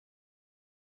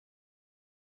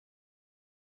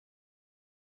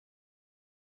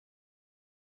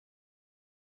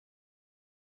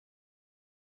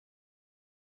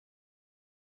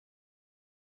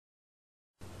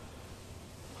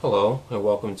Hello and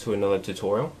welcome to another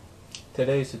tutorial.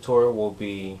 Today's tutorial will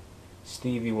be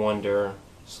Stevie Wonder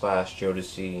slash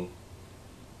Jodeci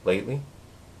lately.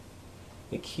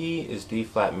 The key is D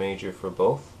flat major for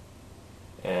both,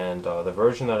 and the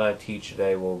version that I teach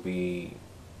today will be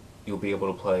you'll be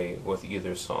able to play with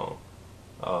either song.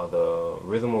 The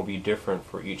rhythm will be different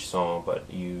for each song,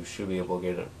 but you should be able to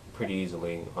get it pretty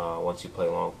easily once you play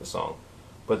along with the song.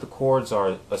 But the chords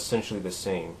are essentially the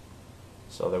same,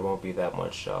 so there won't be that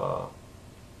much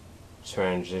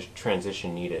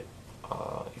transition needed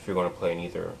if you're going to play in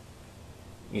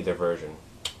either version.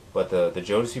 But the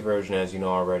Jodeci version, as you know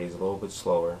already, is a little bit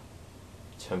slower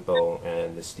tempo,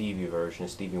 and the Stevie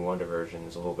Wonder version,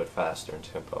 is a little bit faster in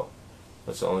tempo.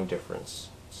 That's the only difference.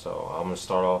 So I'm going to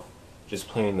start off just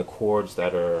playing the chords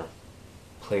that are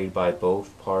played by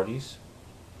both parties,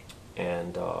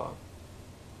 and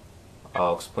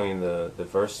I'll explain the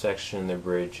verse section, the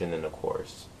bridge, and then the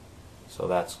chorus. So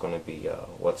that's going to be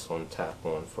what's on tap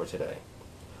 1 for today.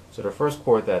 So the first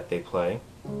chord that they play,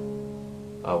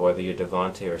 whether you're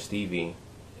Devante or Stevie,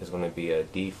 is going to be a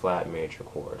D flat major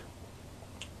chord.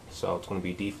 So it's going to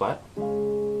be D flat,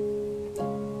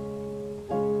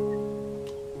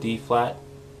 D flat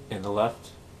in the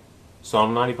left. So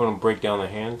I'm not even going to break down the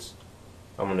hands.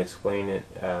 I'm going to explain it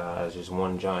as just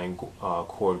one giant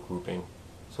chord grouping.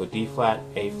 So D flat,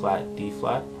 A flat, D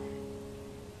flat,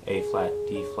 A flat,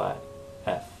 D flat,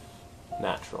 F,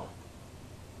 natural.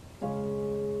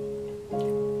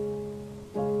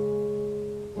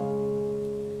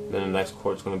 Then the next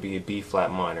chord is going to be a B flat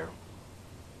minor.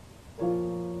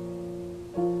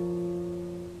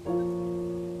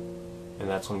 And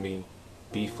that's going to be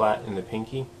B flat in the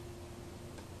pinky,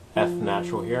 F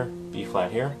natural here, B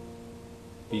flat here,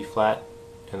 B flat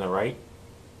in the right,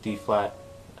 D flat,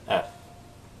 F.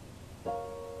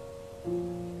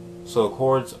 So the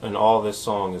chords in all this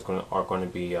song are going to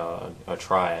be a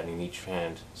triad in each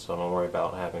hand. So don't worry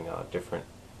about having a different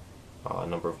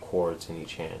number of chords in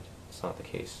each hand. It's not the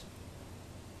case.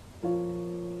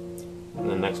 And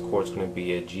the next chord is going to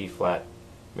be a G flat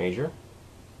major,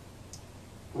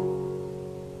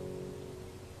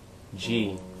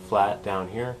 G flat down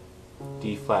here,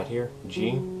 D flat here,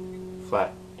 G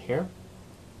flat here,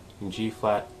 and G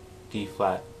flat, D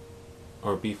flat,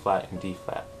 or B flat and D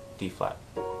flat, D flat.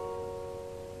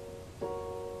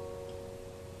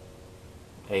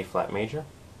 A flat major,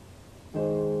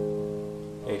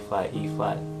 A flat, E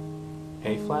flat,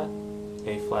 A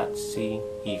flat, C,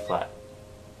 E flat,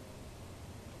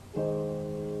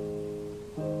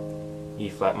 E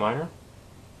flat minor,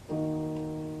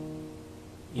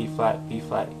 E flat, B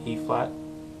flat, E flat,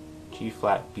 G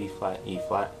flat, B flat, E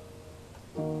flat,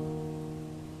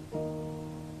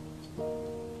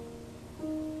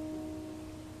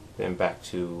 then back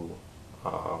to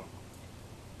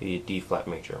the D flat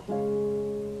major.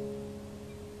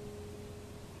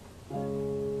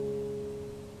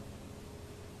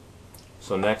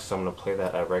 So next I'm going to play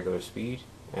that at regular speed,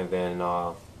 and then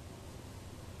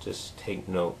just take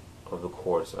note of the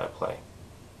chords that I play.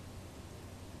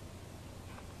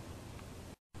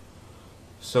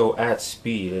 So at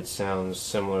speed it sounds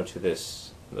similar to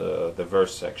this, the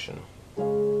verse section.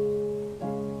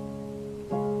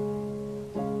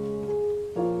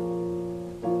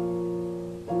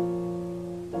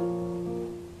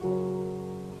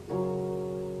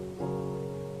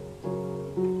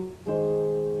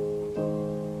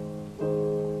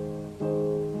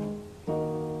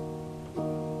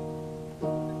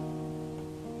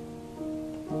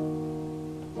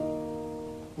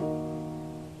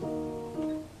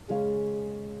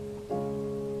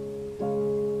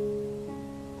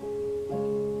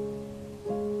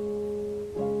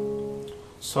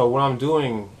 So what I'm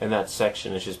doing in that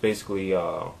section is just basically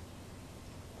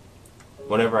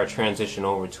whenever I transition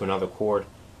over to another chord,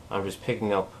 I'm just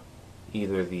picking up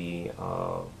either the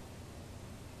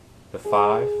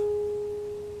 5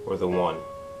 or the 1.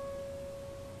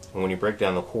 And when you break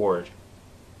down the chord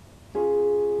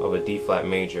of a D flat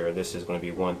major, this is going to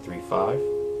be 1, 3, 5.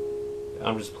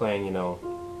 I'm just playing, you know,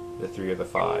 the 3 or the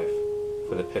 5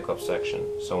 for the pickup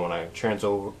section. So when I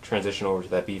transition over to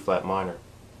that B flat minor,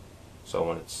 so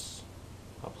when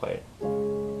I'll play it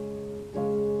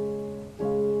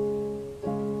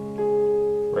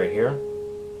right here.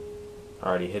 I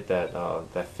already hit that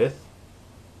 5th,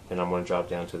 and I'm going to drop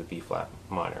down to the B flat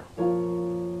minor.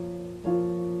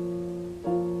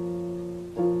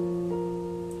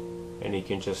 And you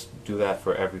can just do that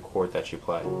for every chord that you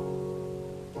play.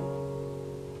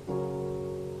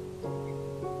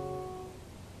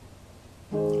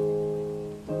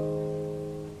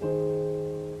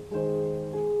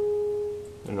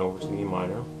 And over to the E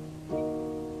minor.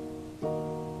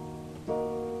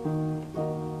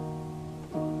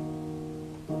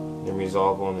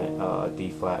 resolve on the D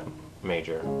flat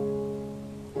major.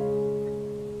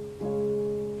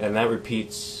 And that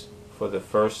repeats for the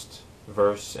first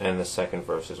verse and the second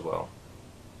verse as well.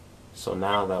 So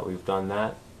now that we've done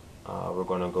that, we're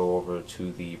going to go over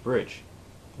to the bridge,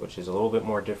 which is a little bit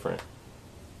more different,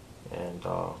 and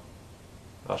I'll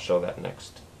show that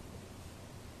next.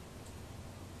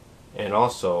 And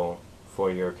also, for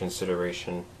your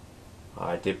consideration,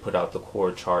 I did put out the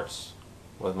chord charts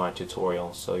with my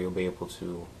tutorial, so you'll be able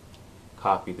to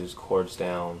copy these chords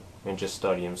down and just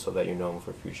study them so that you know them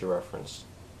for future reference.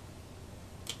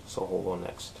 So hold on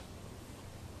next.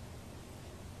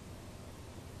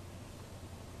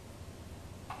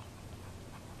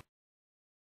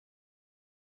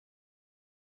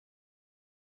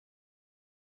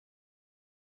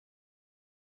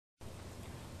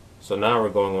 So now we're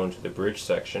going on to the bridge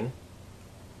section,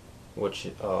 which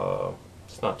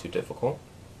it's not too difficult.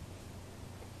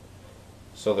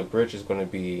 So the bridge is going to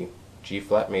be G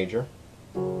flat major.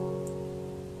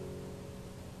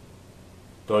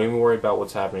 Don't even worry about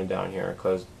what's happening down here,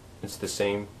 because it's the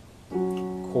same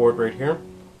chord right here,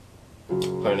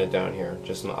 playing it down here,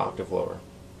 just an octave lower.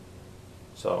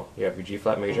 So you have your G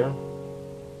flat major,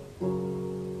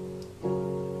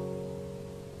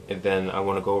 and then I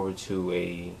want to go over to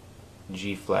a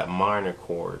G flat minor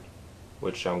chord,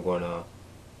 which I'm going to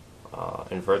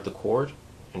invert the chord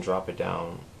and drop it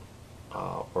down,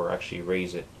 or actually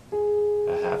raise it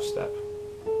a half step.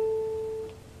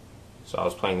 So I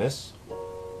was playing this,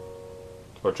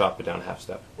 or drop it down a half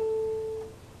step.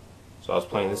 So I was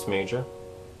playing this major,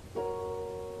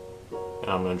 and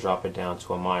I'm going to drop it down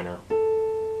to a minor,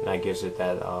 and that gives it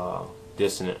that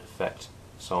dissonant effect.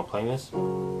 So I'm playing this,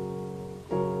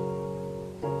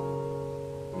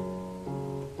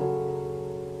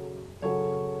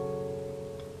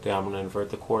 then I'm going to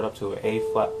invert the chord up to A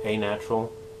flat, A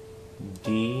natural,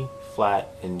 D flat,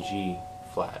 and G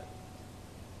flat.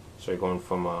 So you're going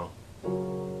from a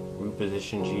root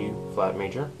position G flat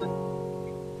major,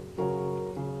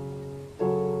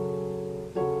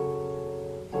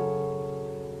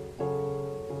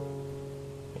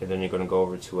 and then you're going to go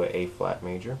over to a flat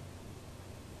major,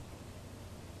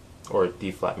 or a D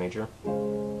flat major,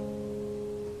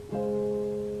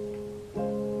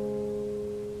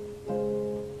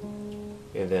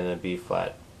 and then a B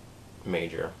flat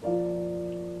major.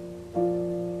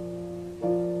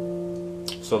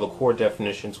 So the chord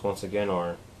definitions once again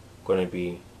are going to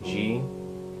be G,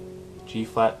 G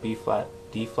flat, B flat,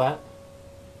 D flat,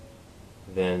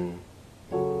 then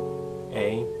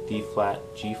A, D flat,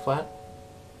 G flat.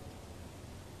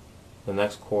 The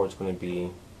next chord is going to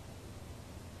be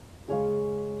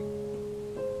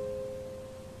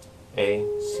A,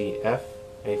 C, F,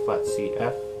 A flat, C,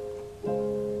 F.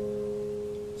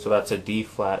 So that's a D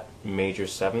flat major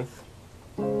seventh.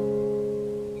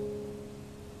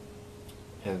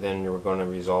 And then we're going to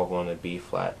resolve on a B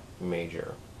flat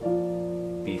major,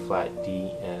 B flat,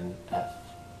 D, and F.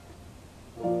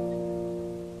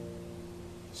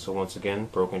 So once again,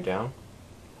 broken down.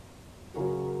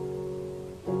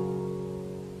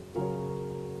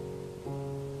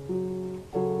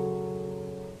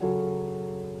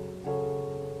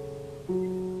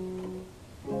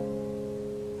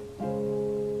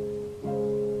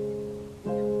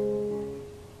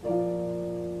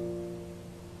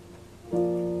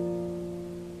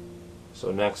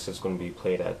 So next it's going to be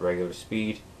played at regular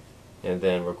speed, and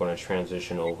then we're going to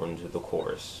transition over into the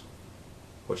chorus,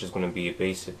 which is going to be a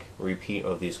basic repeat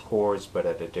of these chords but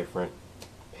at a different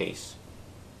pace.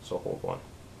 So hold on.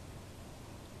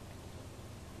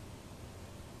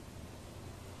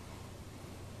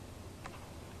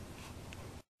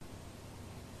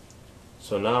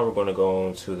 So now we're going to go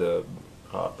into the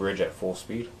bridge at full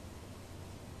speed.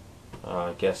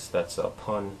 I guess that's a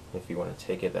pun if you want to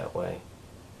take it that way.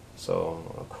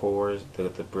 So chorus, the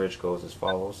bridge goes as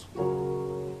follows.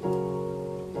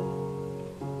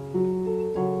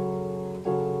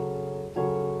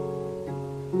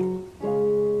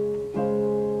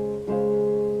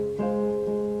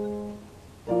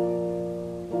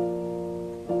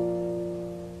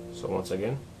 So once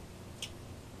again,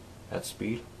 at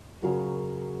speed.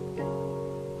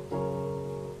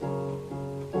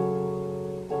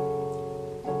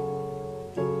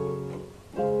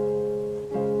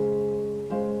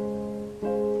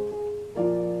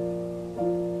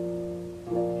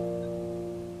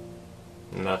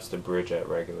 And that's the bridge at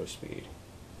regular speed.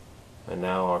 And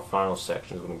now our final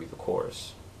section is going to be the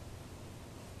chorus.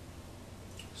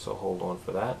 So hold on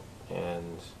for that,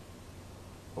 and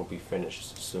we'll be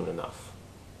finished soon enough.